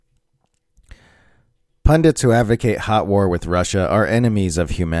Pundits who advocate hot war with Russia are enemies of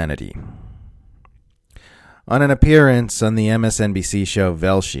humanity. On an appearance on the MSNBC show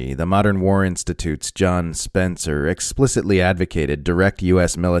Velshi, the Modern War Institute's John Spencer explicitly advocated direct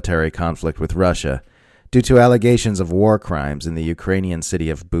U.S. military conflict with Russia due to allegations of war crimes in the Ukrainian city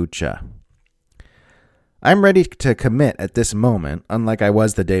of Bucha. I'm ready to commit at this moment, unlike I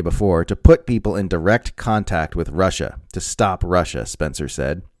was the day before, to put people in direct contact with Russia, to stop Russia, Spencer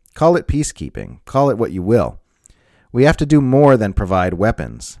said. Call it peacekeeping. Call it what you will. We have to do more than provide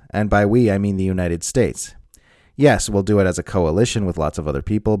weapons, and by we I mean the United States. Yes, we'll do it as a coalition with lots of other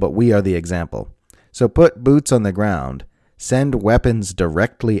people, but we are the example. So put boots on the ground. Send weapons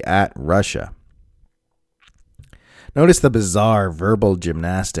directly at Russia. Notice the bizarre verbal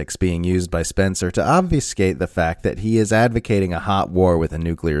gymnastics being used by Spencer to obfuscate the fact that he is advocating a hot war with a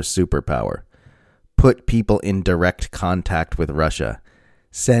nuclear superpower. Put people in direct contact with Russia.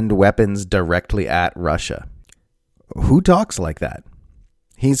 Send weapons directly at Russia. Who talks like that?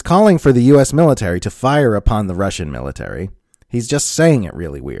 He's calling for the U.S. military to fire upon the Russian military. He's just saying it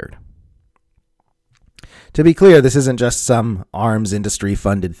really weird. To be clear, this isn't just some arms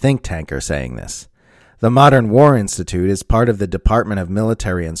industry-funded think tanker saying this. The Modern War Institute is part of the Department of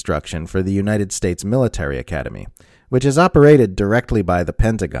Military Instruction for the United States Military Academy, which is operated directly by the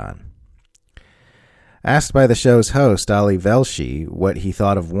Pentagon. Asked by the show's host, Ali Velshi, what he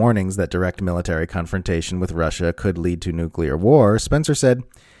thought of warnings that direct military confrontation with Russia could lead to nuclear war, Spencer said,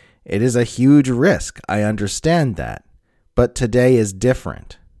 "It is a huge risk. I understand that. But today is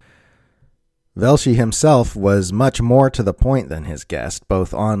different." Velshi himself was much more to the point than his guest,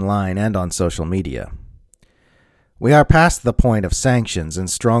 both online and on social media. "We are past the point of sanctions and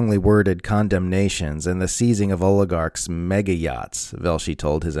strongly worded condemnations and the seizing of oligarchs' mega yachts," Velshi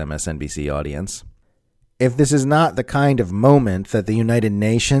told his MSNBC audience. "If this is not the kind of moment that the United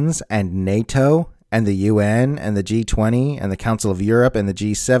Nations and NATO and the UN and the G20 and the Council of Europe and the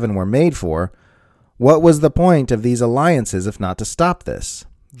G7 were made for, what was the point of these alliances if not to stop this?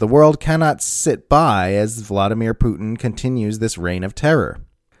 The world cannot sit by as Vladimir Putin continues this reign of terror."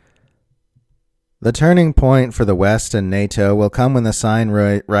 The turning point for the West and NATO will come when the sign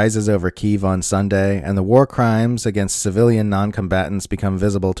rises over Kyiv on Sunday and the war crimes against civilian non-combatants become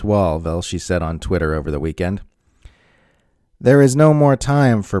visible to all, Velshi said on Twitter over the weekend. "There is no more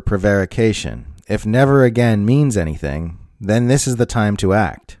time for prevarication. If never again means anything, then this is the time to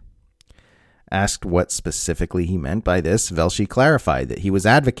act." Asked what specifically he meant by this, Velshi clarified that he was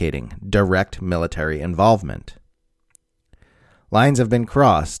advocating direct military involvement. "Lines have been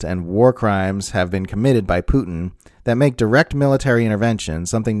crossed and war crimes have been committed by Putin that make direct military intervention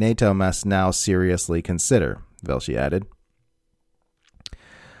something NATO must now seriously consider," Velshi added.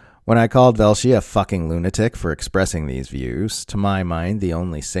 When I called Velshi a fucking lunatic for expressing these views, to my mind the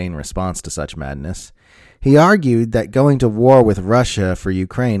only sane response to such madness, he argued that going to war with Russia for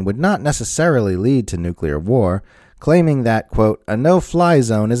Ukraine would not necessarily lead to nuclear war, claiming that, quote, "a no-fly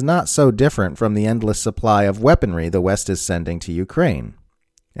zone is not so different from the endless supply of weaponry the West is sending to Ukraine,"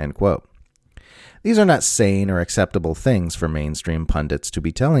 end quote. These are not sane or acceptable things for mainstream pundits to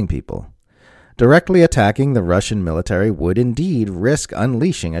be telling people. Directly attacking the Russian military would indeed risk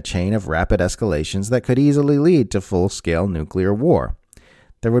unleashing a chain of rapid escalations that could easily lead to full-scale nuclear war.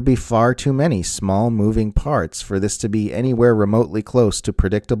 There would be far too many small moving parts for this to be anywhere remotely close to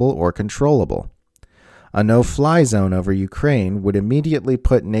predictable or controllable. A no-fly zone over Ukraine would immediately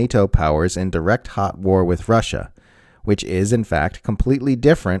put NATO powers in direct hot war with Russia, which is, in fact, completely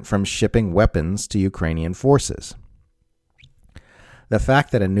different from shipping weapons to Ukrainian forces. The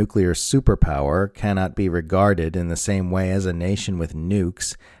fact that a nuclear superpower cannot be regarded in the same way as a nation with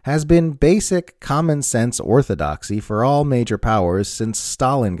nukes has been basic common-sense orthodoxy for all major powers since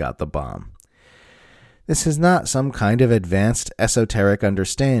Stalin got the bomb. This is not some kind of advanced esoteric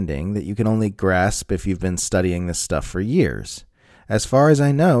understanding that you can only grasp if you've been studying this stuff for years. As far as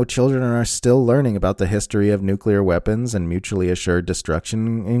I know, children are still learning about the history of nuclear weapons and mutually assured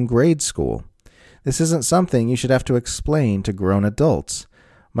destruction in grade school. This isn't something you should have to explain to grown adults,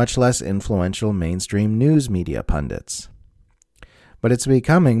 much less influential mainstream news media pundits. But it's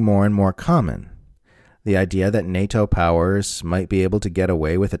becoming more and more common. The idea that NATO powers might be able to get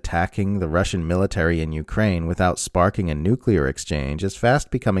away with attacking the Russian military in Ukraine without sparking a nuclear exchange is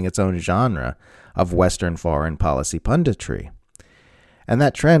fast becoming its own genre of Western foreign policy punditry. And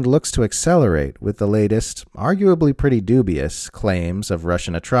that trend looks to accelerate with the latest, arguably pretty dubious, claims of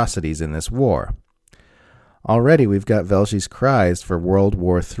Russian atrocities in this war. Already we've got Velshi's cries for World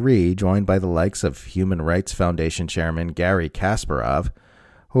War III joined by the likes of Human Rights Foundation chairman Gary Kasparov,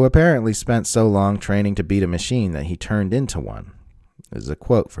 who apparently spent so long training to beat a machine that he turned into one. This is a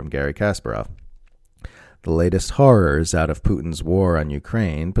quote from Gary Kasparov. The latest horrors out of Putin's war on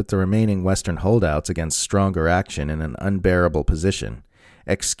Ukraine put the remaining Western holdouts against stronger action in an unbearable position.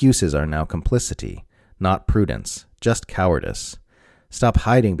 Excuses are now complicity, not prudence, just cowardice. Stop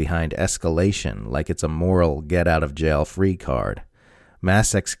hiding behind escalation like it's a moral get-out-of-jail-free card.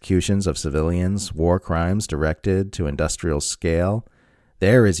 Mass executions of civilians, war crimes directed to industrial scale,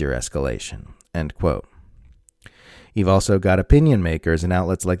 there is your escalation. End quote. You've also got opinion makers and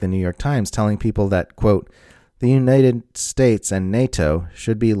outlets like the New York Times telling people that, quote, the United States and NATO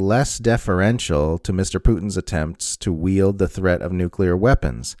should be less deferential to Mr. Putin's attempts to wield the threat of nuclear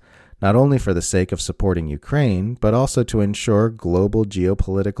weapons, not only for the sake of supporting Ukraine, but also to ensure global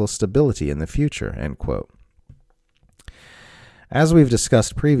geopolitical stability in the future, end quote. As we've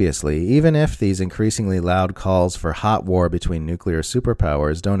discussed previously, even if these increasingly loud calls for hot war between nuclear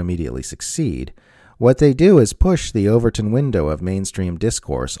superpowers don't immediately succeed, what they do is push the Overton window of mainstream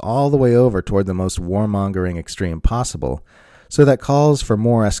discourse all the way over toward the most warmongering extreme possible, so that calls for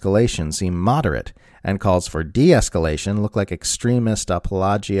more escalation seem moderate, and calls for de-escalation look like extremist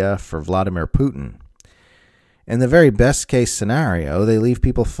apologia for Vladimir Putin. In the very best-case scenario, they leave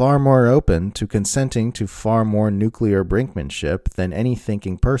people far more open to consenting to far more nuclear brinkmanship than any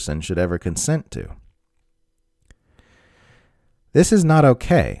thinking person should ever consent to. This is not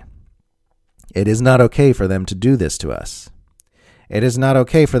okay. It is not okay for them to do this to us. It is not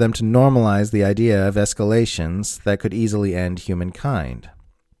okay for them to normalize the idea of escalations that could easily end humankind.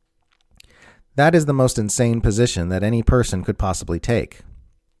 That is the most insane position that any person could possibly take.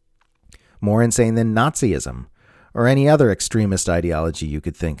 More insane than Nazism or any other extremist ideology you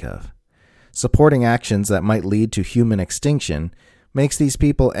could think of. Supporting actions that might lead to human extinction makes these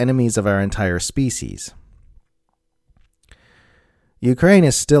people enemies of our entire species. Ukraine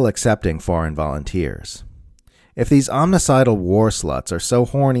is still accepting foreign volunteers. If these omnicidal war sluts are so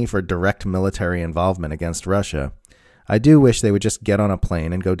horny for direct military involvement against Russia, I do wish they would just get on a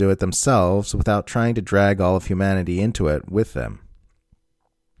plane and go do it themselves without trying to drag all of humanity into it with them.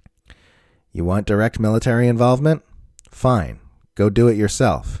 You want direct military involvement? Fine. Go do it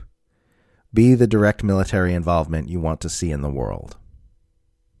yourself. Be the direct military involvement you want to see in the world.